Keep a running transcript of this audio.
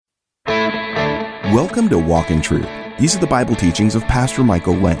Welcome to Walk in Truth. These are the Bible teachings of Pastor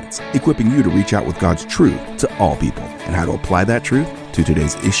Michael Lance, equipping you to reach out with God's truth to all people and how to apply that truth to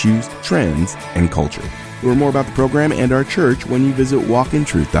today's issues, trends, and culture. Learn more about the program and our church when you visit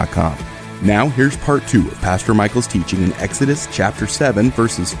walkintruth.com. Now, here's part 2 of Pastor Michael's teaching in Exodus chapter 7,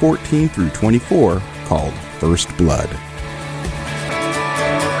 verses 14 through 24, called First Blood.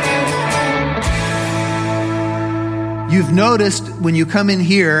 You've noticed when you come in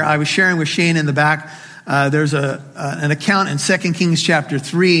here, I was sharing with Shane in the back, there's an account in 2 Kings chapter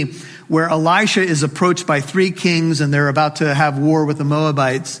 3 where Elisha is approached by 3 kings and they're about to have war with the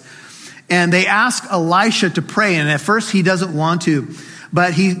Moabites. And they ask Elisha to pray, and at first he doesn't want to,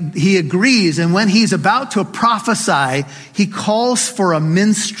 but he agrees. And when he's about to prophesy, he calls for a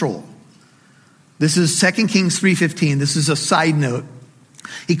minstrel. This is 2 Kings 3:15. This is a side note.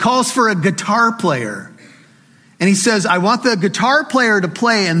 He calls for a guitar player. And he says, I want the guitar player to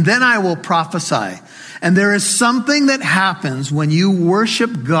play and then I will prophesy. And there is something that happens when you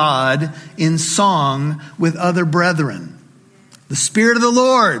worship God in song with other brethren. The Spirit of the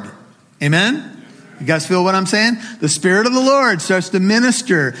Lord. Amen? You guys feel what I'm saying? The Spirit of the Lord starts to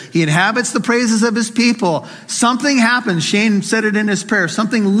minister. He inhabits the praises of his people. Something happens. Shane said it in his prayer.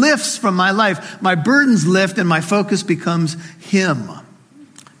 Something lifts from my life. My burdens lift and my focus becomes him.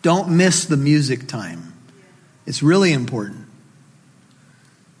 Don't miss the music time. It's really important.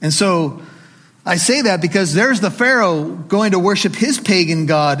 And so I say that because there's the Pharaoh going to worship his pagan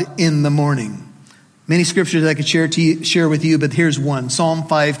god in the morning. Many scriptures I could share with you, but here's one. Psalm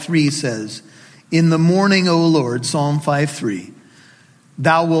 5:3 says, in the morning, O Lord, Psalm 5:3,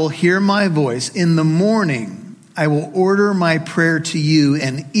 thou wilt hear my voice. In the morning, I will order my prayer to you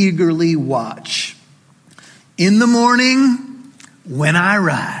and eagerly watch. In the morning, when I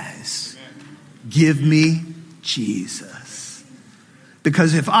rise, give me Jesus.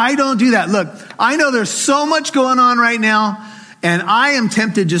 Because if I don't do that, look, I know there's so much going on right now, and I am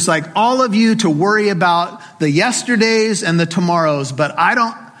tempted, just like all of you, to worry about the yesterdays and the tomorrows, but I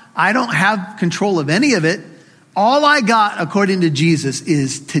don't have control of any of it. All I got, according to Jesus,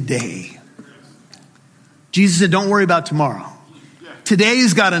 is today. Jesus said, don't worry about tomorrow.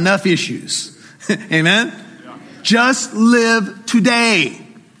 Today's got enough issues. Amen? Just live today.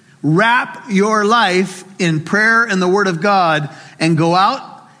 Wrap your life in prayer and the Word of God and go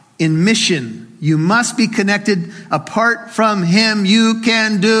out in mission. You must be connected. Apart from Him, you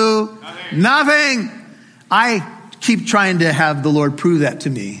can do nothing. I keep trying to have the Lord prove that to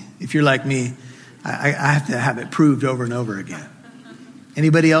me. If you're like me, I have to have it proved over and over again.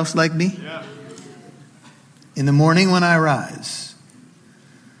 Anybody else like me? Yeah. In the morning when I rise.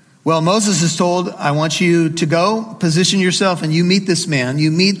 Well, Moses is told, I want you to go, position yourself, and you meet this man. You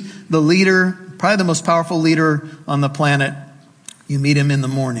meet the leader, probably the most powerful leader on the planet. You meet him in the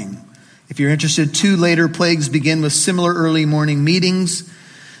morning. If you're interested, 2 later plagues begin with similar early morning meetings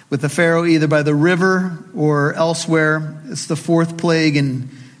with the Pharaoh, either by the river or elsewhere. It's the 4th plague in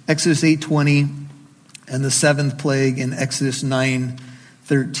Exodus 8:20 and the 7th plague in Exodus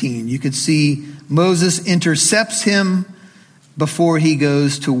 9:13. You could see Moses intercepts him before he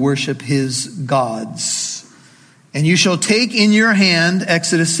goes to worship his gods. And you shall take in your hand,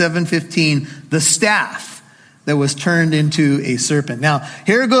 Exodus 7:15, the staff that was turned into a serpent. Now,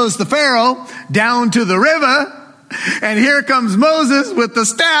 here goes the Pharaoh down to the river, and here comes Moses with the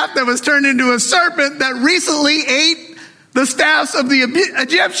staff that was turned into a serpent that recently ate the staffs of the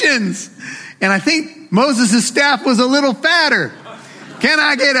Egyptians. And I think Moses' staff was a little fatter. Can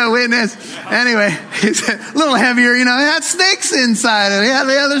I get a witness? Anyway, it's a little heavier, it had snakes inside of it. It had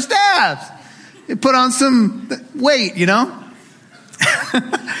the other staffs. It put on some weight,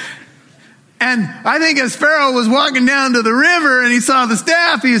 And I think as Pharaoh was walking down to the river and he saw the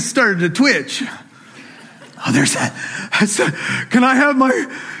staff, he started to twitch. Oh, there's that. Can I have my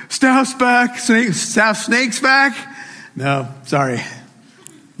staffs back? Snakes back? No, sorry.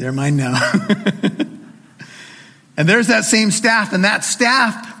 They're mine now. And there's that same staff, and that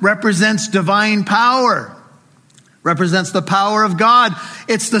staff represents divine power, represents the power of God.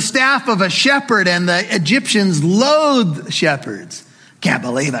 It's the staff of a shepherd, and the Egyptians loathed shepherds. Can't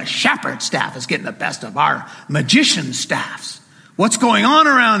believe a shepherd staff is getting the best of our magician staffs. What's going on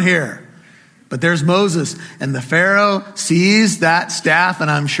around here? But there's Moses, and the Pharaoh sees that staff,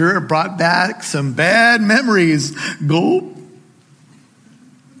 and I'm sure it brought back some bad memories. Gulp.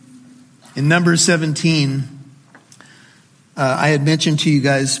 In Numbers 17, I had mentioned to you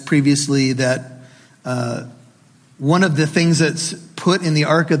guys previously that one of the things that's put in the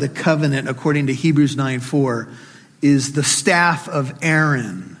Ark of the Covenant, according to Hebrews 9:4, is the staff of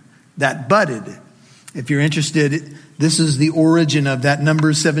Aaron that budded. If you're interested, this is the origin of that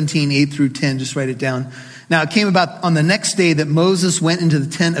Numbers 17, 8 through 10. Just write it down. Now, it came about on the next day that Moses went into the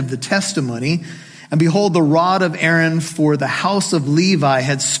tent of the testimony, and behold, the rod of Aaron for the house of Levi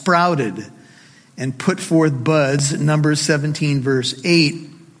had sprouted and put forth buds, Numbers 17, verse 8,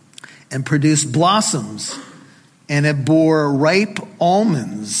 and produced blossoms, and it bore ripe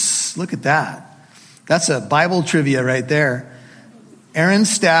almonds. Look at that. That's a Bible trivia right there. Aaron's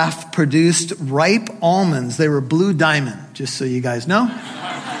staff produced ripe almonds. They were blue diamond, just so you guys know.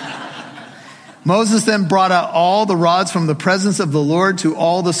 Moses then brought out all the rods from the presence of the Lord to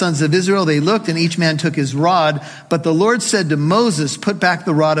all the sons of Israel. They looked, and each man took his rod. But the Lord said to Moses, put back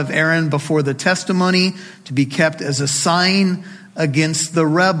the rod of Aaron before the testimony to be kept as a sign against the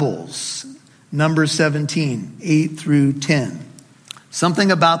rebels. Numbers 17, 8 through 10.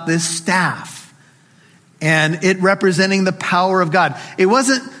 Something about this staff and it representing the power of God. It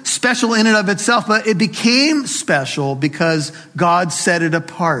wasn't special in and of itself, but it became special because God set it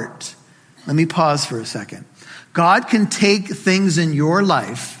apart. Let me pause for a second. God can take things in your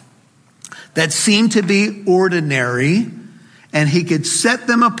life that seem to be ordinary, and he could set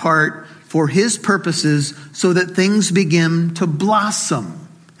them apart for his purposes so that things begin to blossom.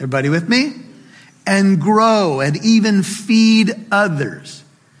 Everybody with me? And grow and even feed others.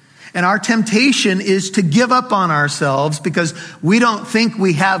 And our temptation is to give up on ourselves because we don't think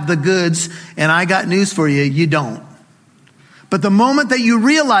we have the goods. And I got news for you, you don't. But the moment that you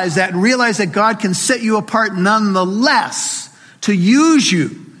realize that and realize that God can set you apart nonetheless to use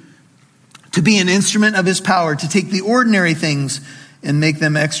you to be an instrument of his power, to take the ordinary things and make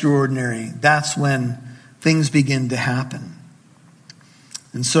them extraordinary, that's when things begin to happen.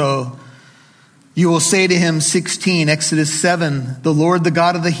 And so you will say to him, 16, Exodus 7, the Lord, the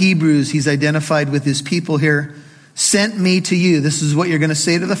God of the Hebrews, he's identified with his people here, sent me to you. This is what you're going to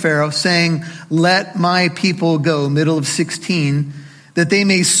say to the Pharaoh, saying, let my people go, middle of 16, that they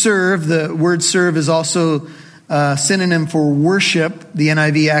may serve. The word serve is also a synonym for worship. The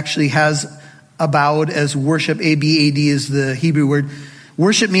NIV actually has abowed as worship. A-B-A-D is the Hebrew word.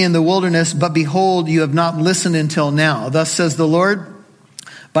 Worship me in the wilderness, but behold, you have not listened until now. Thus says the Lord,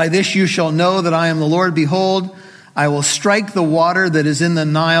 by this you shall know that I am the Lord. Behold, I will strike the water that is in the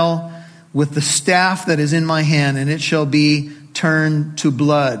Nile with the staff that is in my hand, and it shall be turned to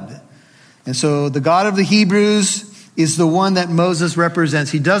blood. And so the God of the Hebrews is the one that Moses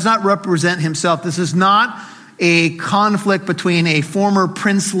represents. He does not represent himself. This is not a conflict between a former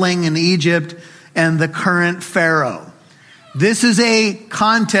princeling in Egypt and the current Pharaoh. This is a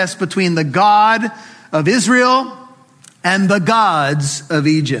contest between the God of Israel and the gods of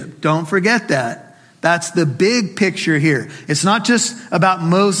Egypt. Don't forget that. That's the big picture here. It's not just about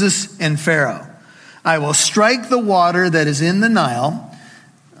Moses and Pharaoh. I will strike the water that is in the Nile.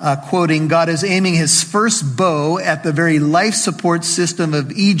 Quoting, God is aiming his first bow at the very life support system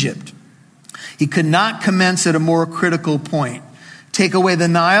of Egypt. He could not commence at a more critical point. Take away the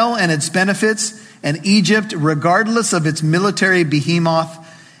Nile and its benefits, and Egypt, regardless of its military behemoth,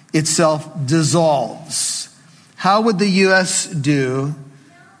 itself dissolves. How would the U.S. do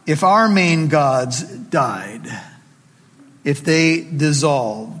if our main gods died? If they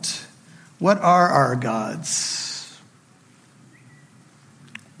dissolved? What are our gods?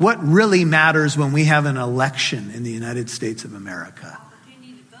 What really matters when we have an election in the United States of America?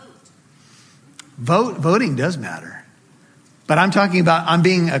 Voting does matter. But I'm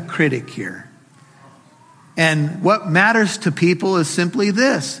being a critic here. And what matters to people is simply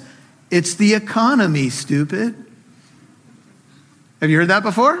this. It's the economy, stupid. Have you heard that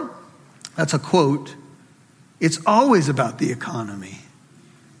before? That's a quote. It's always about the economy.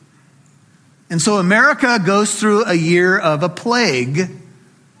 And so America goes through a year of a plague.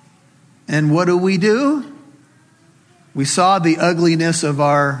 And what do? We saw the ugliness of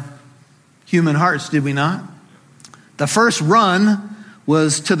our human hearts, did we not? The first run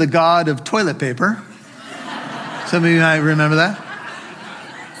was to the god of toilet paper. Some of you might remember that.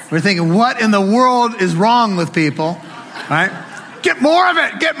 We're thinking, what in the world is wrong with people? Right? Get more of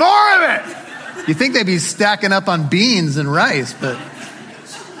it! Get more of it! You think they'd be stacking up on beans and rice, but... I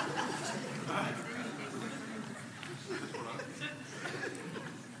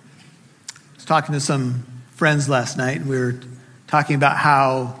was talking to some friends last night, and we were talking about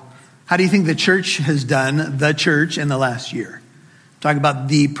how do you think the church has done, the church, in the last year? Talking about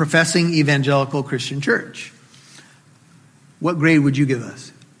the professing evangelical Christian church. What grade would you give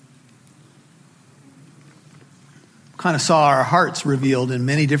us? Kind of saw our hearts revealed in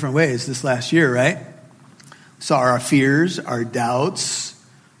many different ways this last year, right? Saw our fears, our doubts,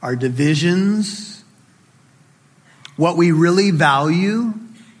 our divisions, what we really value.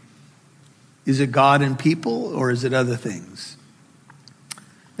 Is it God and people, or is it other things?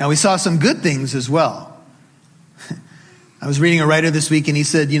 Now, we saw some good things as well. I was reading a writer this week, and he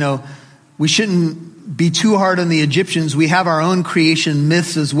said, we shouldn't be too hard on the Egyptians. We have our own creation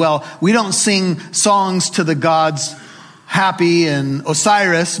myths as well. We don't sing songs to the gods Happy and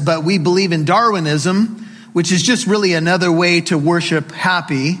Osiris, but we believe in Darwinism, which is just really another way to worship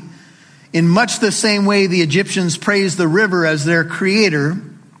Happy. In much the same way the Egyptians praised the river as their creator,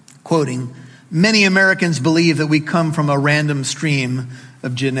 quoting, many Americans believe that we come from a random stream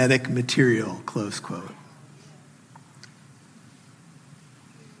of genetic material, close quote.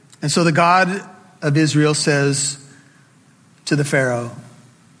 And so the God of Israel says to the Pharaoh,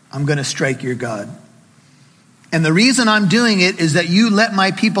 I'm going to strike your God. And the reason I'm doing it is that you let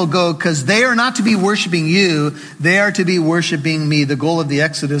my people go, because they are not to be worshiping you, they are to be worshiping me. The goal of the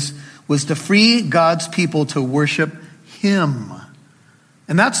Exodus was to free God's people to worship him.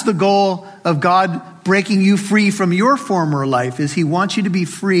 And that's the goal of God breaking you free from your former life, is he wants you to be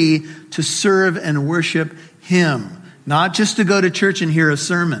free to serve and worship him. Not just to go to church and hear a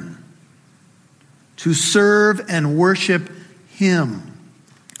sermon. To serve and worship him.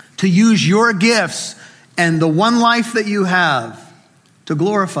 To use your gifts and the one life that you have to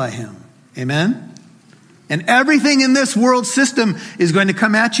glorify him. Amen? And everything in this world system is going to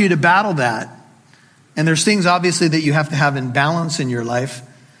come at you to battle that. And there's things obviously that you have to have in balance in your life.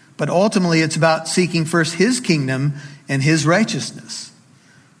 But ultimately it's about seeking first his kingdom and his righteousness.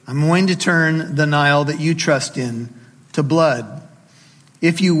 I'm going to turn the Nile that you trust in to blood.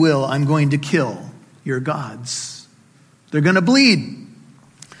 If you will, I'm going to kill your gods. They're going to bleed.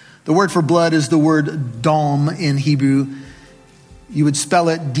 The word for blood is the word dam in Hebrew. You would spell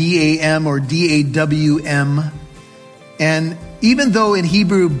it D-A-M or D-A-W-M. And even though in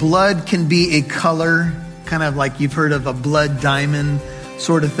Hebrew blood can be a color, kind of like you've heard of a blood diamond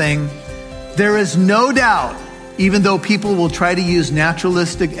sort of thing, there is no doubt, even though people will try to use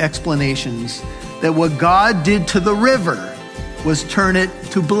naturalistic explanations, that what God did to the river was turn it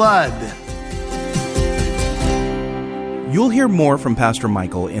to blood. You'll hear more from Pastor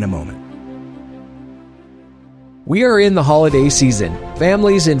Michael in a moment. We are in the holiday season.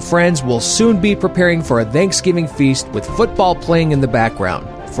 Families and friends will soon be preparing for a Thanksgiving feast with football playing in the background.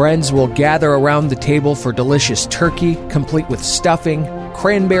 Friends will gather around the table for delicious turkey, complete with stuffing,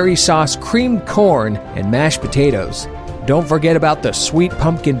 cranberry sauce, creamed corn, and mashed potatoes. Don't forget about the sweet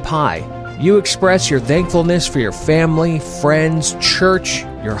pumpkin pie. You express your thankfulness for your family, friends, church,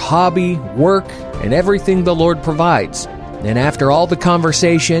 your hobby, work, and everything the Lord provides. And after all the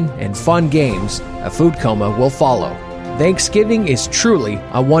conversation and fun games, a food coma will follow. Thanksgiving is truly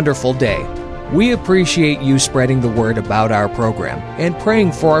a wonderful day. We appreciate you spreading the word about our program and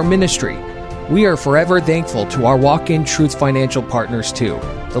praying for our ministry. We are forever thankful to our Walk in Truth financial partners too.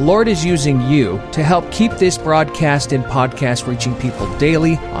 The Lord is using you to help keep this broadcast and podcast reaching people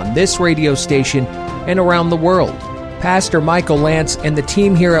daily on this radio station and around the world. Pastor Michael Lance and the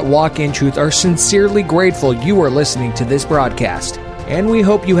team here at Walk in Truth are sincerely grateful you are listening to this broadcast, and we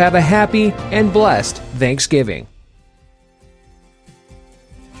hope you have a happy and blessed Thanksgiving.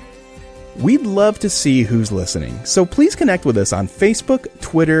 We'd love to see who's listening, so please connect with us on Facebook,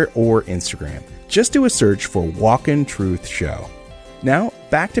 Twitter, or Instagram. Just do a search for Walk in Truth Show. Now,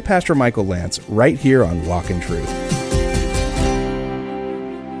 back to Pastor Michael Lance right here on Walk in Truth.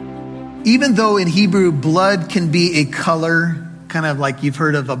 Even though in Hebrew blood can be a color, kind of like you've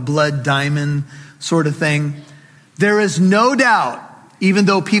heard of a blood diamond sort of thing, there is no doubt, even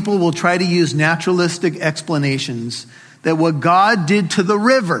though people will try to use naturalistic explanations, that what God did to the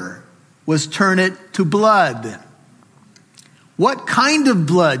river was turn it to blood. What kind of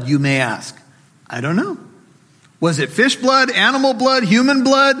blood, you may ask? I don't know. Was it fish blood, animal blood, human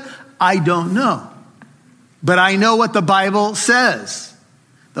blood? I don't know. But I know what the Bible says.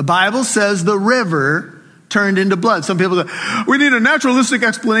 The Bible says the river turned into blood. Some people say, we need a naturalistic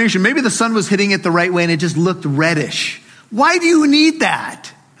explanation. Maybe the sun was hitting it the right way and it just looked reddish. Why do you need that?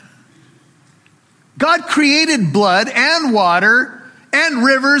 God created blood and water and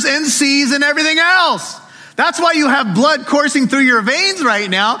rivers and seas and everything else. That's why you have blood coursing through your veins right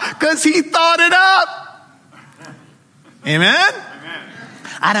now, because he thought it up. Amen?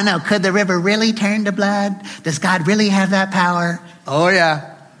 I don't know. Could the river really turn to blood? Does God really have that power? Oh, yeah.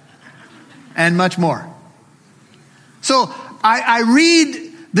 And much more. So I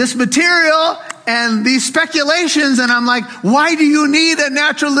read this material and these speculations, and I'm like, why do you need a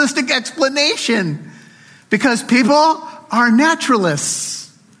naturalistic explanation? Because people are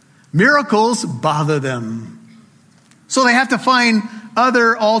naturalists. Miracles bother them. So they have to find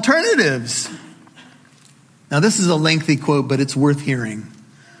other alternatives. Now, this is a lengthy quote, but it's worth hearing.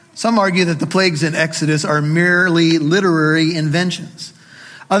 Some argue that the plagues in Exodus are merely literary inventions.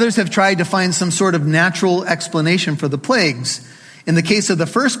 Others have tried to find some sort of natural explanation for the plagues. In the case of the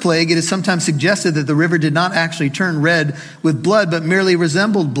first plague, it is sometimes suggested that the river did not actually turn red with blood, but merely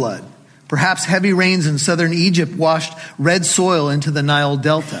resembled blood. Perhaps heavy rains in southern Egypt washed red soil into the Nile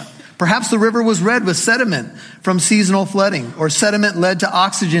Delta. Perhaps the river was red with sediment from seasonal flooding, or sediment led to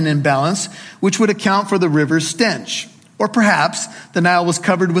oxygen imbalance, which would account for the river's stench. Or perhaps the Nile was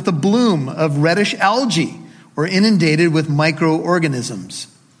covered with a bloom of reddish algae, or inundated with microorganisms.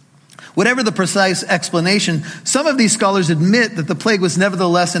 Whatever the precise explanation, some of these scholars admit that the plague was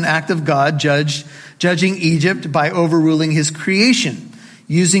nevertheless an act of God judging Egypt by overruling his creation,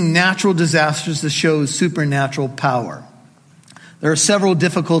 using natural disasters to show supernatural power. There are several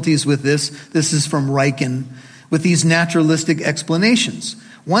difficulties with this. This is from Ryken, with these naturalistic explanations.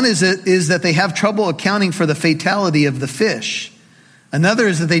 One is that they have trouble accounting for the fatality of the fish. Another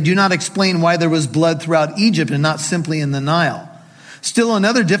is that they do not explain why there was blood throughout Egypt and not simply in the Nile. Still,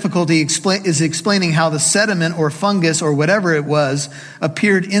 another difficulty is explaining how the sediment or fungus or whatever it was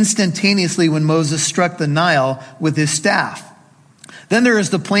appeared instantaneously when Moses struck the Nile with his staff. Then there is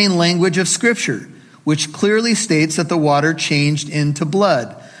the plain language of Scripture, which clearly states that the water changed into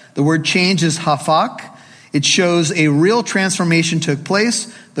blood. The word change is hafak. It shows a real transformation took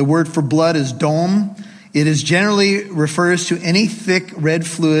place. The word for blood is dom. It is generally refers to any thick red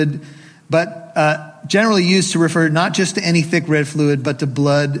fluid, but generally used to refer not just to any thick red fluid, but to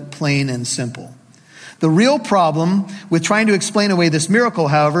blood, plain and simple. The real problem with trying to explain away this miracle,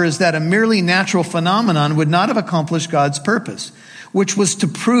 however, is that a merely natural phenomenon would not have accomplished God's purpose, which was to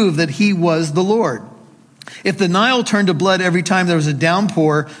prove that he was the Lord. If the Nile turned to blood every time there was a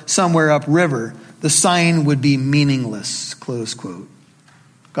downpour somewhere upriver, the sign would be meaningless, close quote.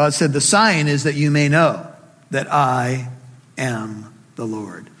 God said, the sign is that you may know that I am the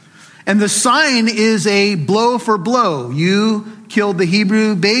Lord. And the sign is a blow for blow. You killed the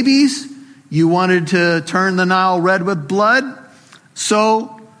Hebrew babies. You wanted to turn the Nile red with blood.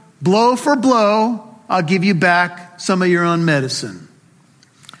 So blow for blow, I'll give you back some of your own medicine.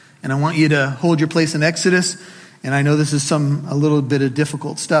 And I want you to hold your place in Exodus. And I know this is a little bit of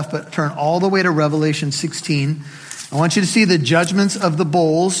difficult stuff, but turn all the way to Revelation 16. I want you to see the judgments of the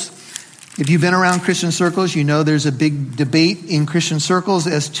bowls. If you've been around Christian circles, you know there's a big debate in Christian circles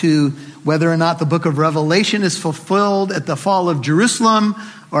as to whether or not the book of Revelation is fulfilled at the fall of Jerusalem,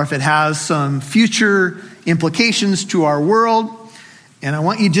 or if it has some future implications to our world. And I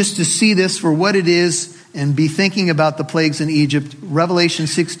want you just to see this for what it is and be thinking about the plagues in Egypt. Revelation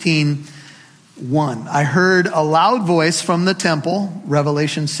 16:1. I heard a loud voice from the temple.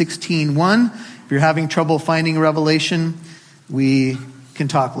 Revelation 16:1. If you're having trouble finding Revelation, we can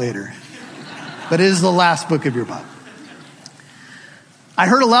talk later. But it is the last book of your Bible. I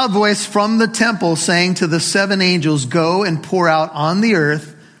heard a loud voice from the temple saying to the 7 angels, go and pour out on the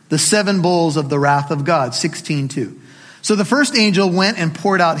earth the 7 bowls of the wrath of God. 16:2. So the first angel went and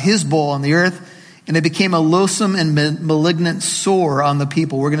poured out his bowl on the earth, and it became a loathsome and malignant sore on the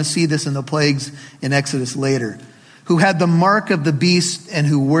people. We're going to see this in the plagues in Exodus later. Who had the mark of the beast and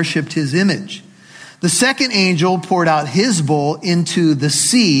who worshipped his image. The second angel poured out his bowl into the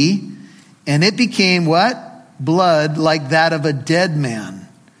sea, and it became what? Blood like that of a dead man.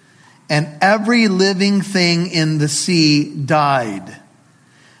 And every living thing in the sea died.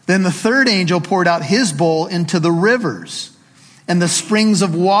 Then the third angel poured out his bowl into the rivers and the springs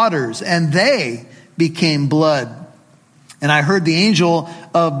of waters, and they became blood. And I heard the angel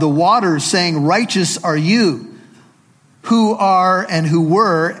of the waters saying, righteous are you, who are and who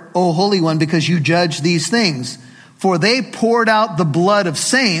were, O Holy One, because you judge these things. For they poured out the blood of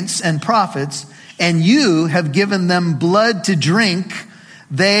saints and prophets, and you have given them blood to drink.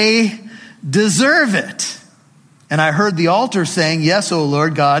 They deserve it. And I heard the altar saying, yes, O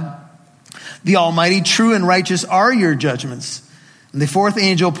Lord God, the Almighty, true and righteous are your judgments. And the fourth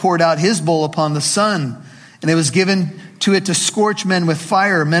angel poured out his bowl upon the sun, and it was given to it to scorch men with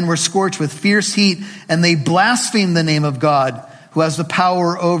fire. Men were scorched with fierce heat, and they blasphemed the name of God, who has the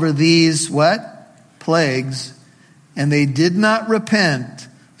power over these, what? Plagues. And they did not repent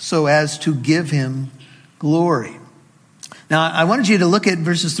so as to give him glory. Now, I wanted you to look at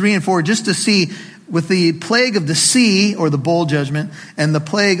verses 3 and 4 just to see with the plague of the sea, or the bowl judgment, and the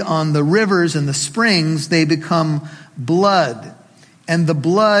plague on the rivers and the springs, they become blood. And the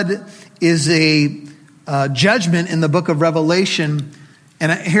blood is a judgment in the book of Revelation.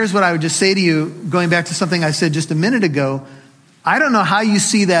 And here's what I would just say to you, going back to something I said just a minute ago. I don't know how you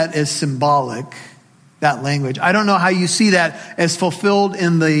see that as symbolic, that language. I don't know how you see that as fulfilled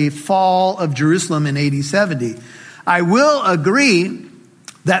in the fall of Jerusalem in AD 70. I will agree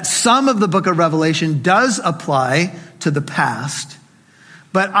that some of the book of Revelation does apply to the past,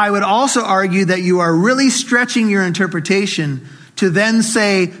 but I would also argue that you are really stretching your interpretation to then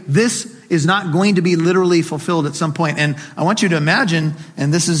say this is not going to be literally fulfilled at some point. And I want you to imagine,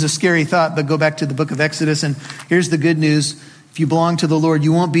 and this is a scary thought, but go back to the book of Exodus, and here's the good news. If you belong to the Lord,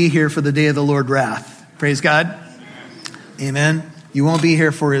 you won't be here for the day of the Lord's wrath. Praise God. Amen. You won't be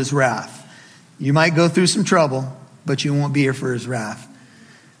here for his wrath. You might go through some trouble, but you won't be here for his wrath.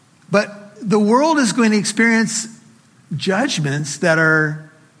 But the world is going to experience judgments that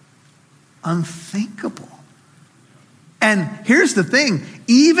are unthinkable. And here's the thing,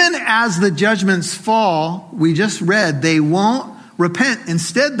 even as the judgments fall, we just read, they won't repent.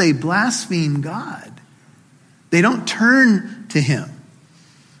 Instead, they blaspheme God. They don't turn to him.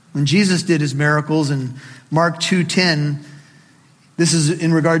 When Jesus did his miracles in Mark 2:10, this is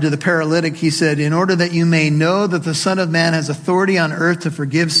in regard to the paralytic, he said, in order that you may know that the Son of Man has authority on earth to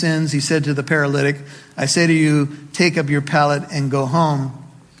forgive sins, he said to the paralytic, I say to you, take up your pallet and go home.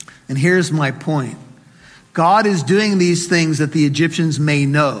 And here's my point. God is doing these things that the Egyptians may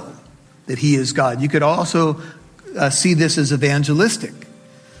know that he is God. You could also see this as evangelistic.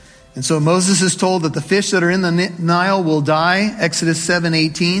 And so Moses is told that the fish that are in the Nile will die, Exodus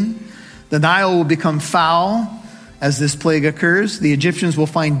 7:18. The Nile will become foul as this plague occurs. The Egyptians will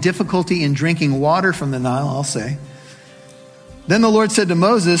find difficulty in drinking water from the Nile, I'll say. Then the Lord said to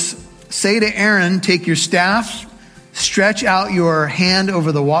Moses, say to Aaron, take your staff, stretch out your hand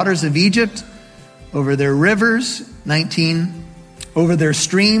over the waters of Egypt, over their rivers, 19, over their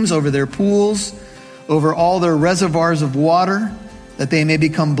streams, over their pools, over all their reservoirs of water, that they may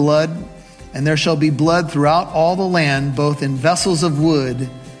become blood. And there shall be blood throughout all the land, both in vessels of wood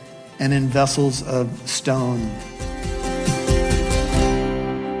and in vessels of stone.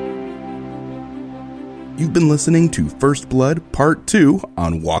 You've been listening to First Blood Part 2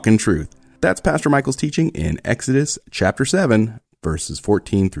 on Walk in Truth. That's Pastor Michael's teaching in Exodus chapter 7, verses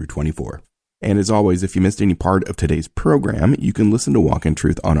 14 through 24. And as always, if you missed any part of today's program, you can listen to Walk in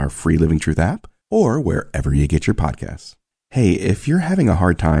Truth on our free Living Truth app or wherever you get your podcasts. Hey, if you're having a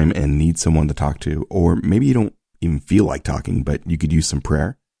hard time and need someone to talk to, or maybe you don't even feel like talking, but you could use some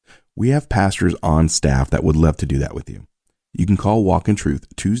prayer, we have pastors on staff that would love to do that with you. You can call Walk in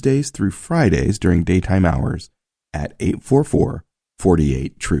Truth Tuesdays through Fridays during daytime hours at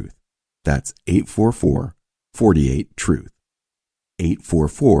 844-48-TRUTH. That's 844-48-TRUTH.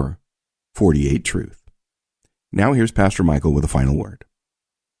 844-48-TRUTH. Now here's Pastor Michael with a final word.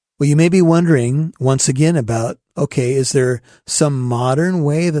 Well, you may be wondering once again about, okay, is there some modern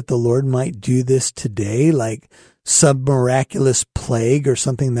way that the Lord might do this today, like some miraculous plague or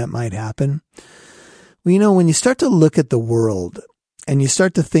something that might happen? Well, you know, when you start to look at the world and you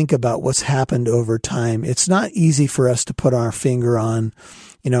start to think about what's happened over time, it's not easy for us to put our finger on,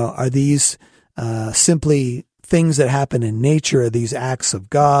 are these simply things that happen in nature? Are these acts of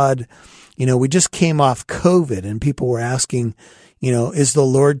God? We just came off COVID and people were asking, is the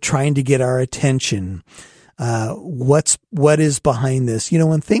Lord trying to get our attention? What is behind this?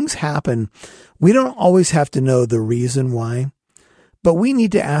 When things happen, we don't always have to know the reason why, but we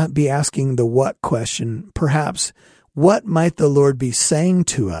need to be asking the what question. Perhaps, what might the Lord be saying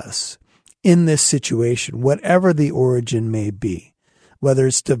to us in this situation, whatever the origin may be, whether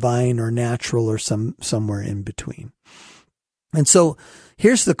it's divine or natural or somewhere in between. And so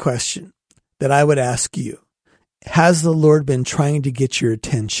here's the question that I would ask you. Has the Lord been trying to get your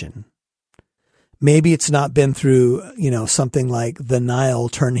attention? Maybe it's not been through, something like the Nile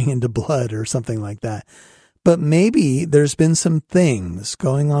turning into blood or something like that. But maybe there's been some things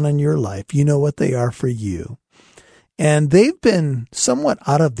going on in your life. You know what they are for you. And they've been somewhat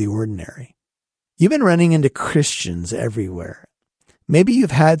out of the ordinary. You've been running into Christians everywhere. Maybe you've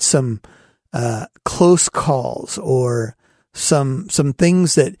had some close calls or some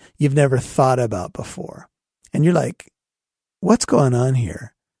things that you've never thought about before. And you're like, what's going on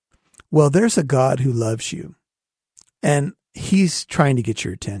here? Well, there's a God who loves you, and he's trying to get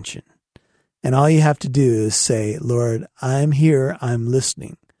your attention. And all you have to do is say, Lord, I'm here, I'm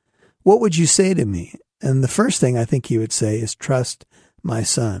listening. What would you say to me? And the first thing I think he would say is, trust my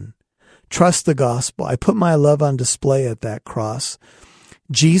son. Trust the gospel. I put my love on display at that cross.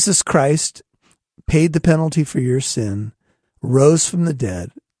 Jesus Christ paid the penalty for your sin, rose from the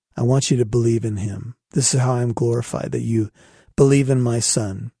dead. I want you to believe in him. This is how I'm glorified, that you believe in my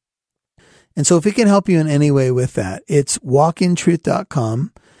son. And so if it can help you in any way with that, it's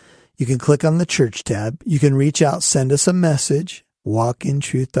walkintruth.com. You can click on the church tab. You can reach out, send us a message,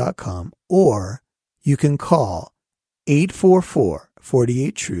 walkintruth.com, or you can call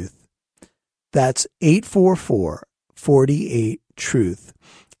 844-48-TRUTH. That's 844-48-TRUTH. truth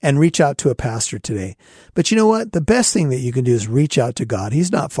and reach out to a pastor today. But you know what? The best thing that you can do is reach out to God.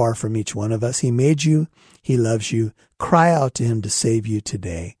 He's not far from each one of us. He made you. He loves you. Cry out to him to save you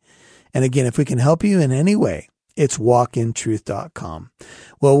today. And again, if we can help you in any way, it's walkintruth.com.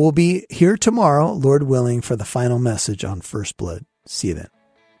 Well, we'll be here tomorrow, Lord willing, for the final message on First Blood. See you then.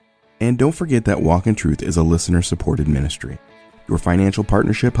 And don't forget that Walk in Truth is a listener-supported ministry. Your financial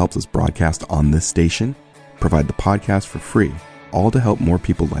partnership helps us broadcast on this station, provide the podcast for free, all to help more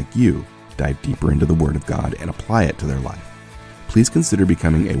people like you dive deeper into the Word of God and apply it to their life. Please consider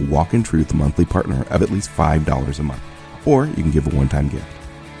becoming a Walk in Truth monthly partner of at least $5 a month, or you can give a one-time gift.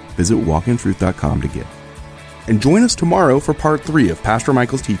 Visit walkintruth.com to give. And join us tomorrow for part 3 of Pastor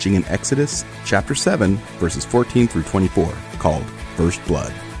Michael's teaching in Exodus chapter 7, verses 14 through 24, called First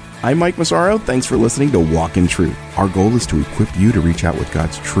Blood. I'm Mike Massaro. Thanks for listening to Walk in Truth. Our goal is to equip you to reach out with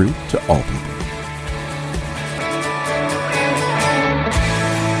God's truth to all people.